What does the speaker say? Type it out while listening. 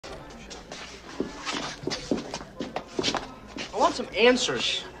want some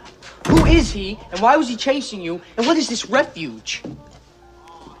answers. Who is he, and why was he chasing you, and what is this refuge?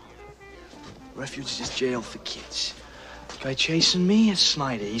 Refuge is just jail for kids. The guy chasing me is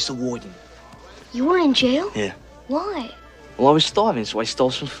Snyder. He's the warden. You were in jail? Yeah. Why? Well, I was starving, so I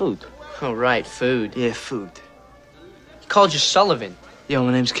stole some food. Oh, right, food. Yeah, food. He called you Sullivan. Yo,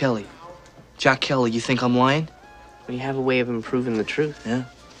 my name's Kelly. Jack Kelly. You think I'm lying? Well, you have a way of improving the truth. Yeah.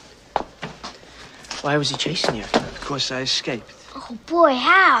 Why was he chasing you? Of course, I escaped. Oh, boy,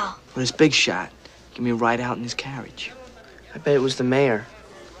 how? With his big shot. Give me a ride out in his carriage. I bet it was the mayor,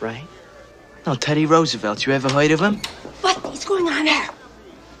 right? No, Teddy Roosevelt. You ever heard of him? What is going on there?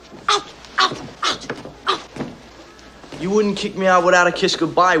 Out, out, out, out. You wouldn't kick me out without a kiss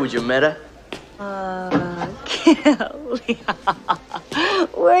goodbye, would you, Meta? Kelly.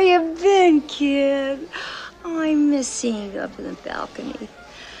 Where you been, kid? Oh, I miss seeing you up in the balcony.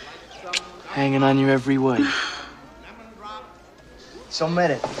 Hanging on your every word. So,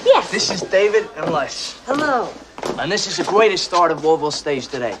 Meta. Yes. This is David and Les. Hello. And this is the greatest star the vaudeville stage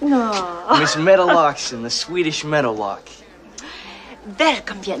today. No. Miss Meadowlarkson, the Swedish Meadowlark.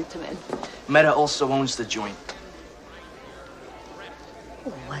 Welcome, gentlemen. Meta also owns the joint.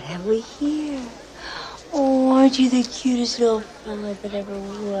 What have we here? Oh, aren't you the cutest little fella that ever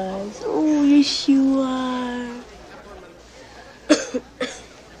was? Oh, yes, you are.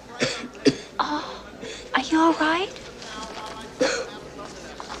 Oh, are you all right?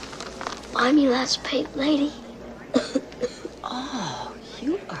 I'm Eli's paint lady. Oh,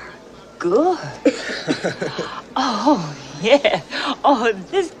 you are good. Oh, yeah. Oh,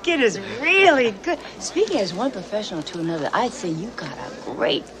 this kid is really good. Speaking as one professional to another, I'd say you got a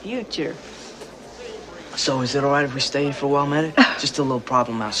great future. So, is it all right if we stay here for a while, Meta? Just a little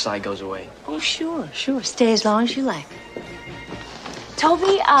problem outside goes away. Oh, sure, sure. Stay as long as you like.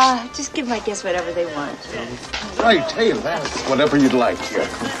 Toby, just give my guests whatever they want. Right, hey, lads, whatever you'd like here.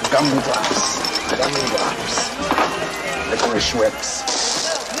 Gumdrops, licorice whips.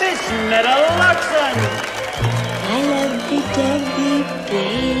 Miss Meadowlarkson! I love you, Dovey,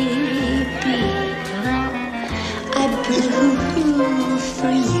 baby. I blew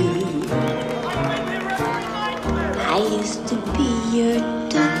for you. I used to be your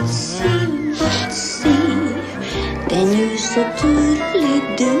Tootsie, then you said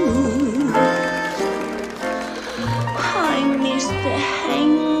doodly-doo. I miss the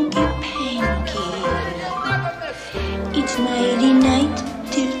hanky-panky. It's nighty-night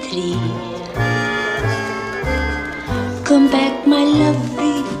till 3. Come back, my love.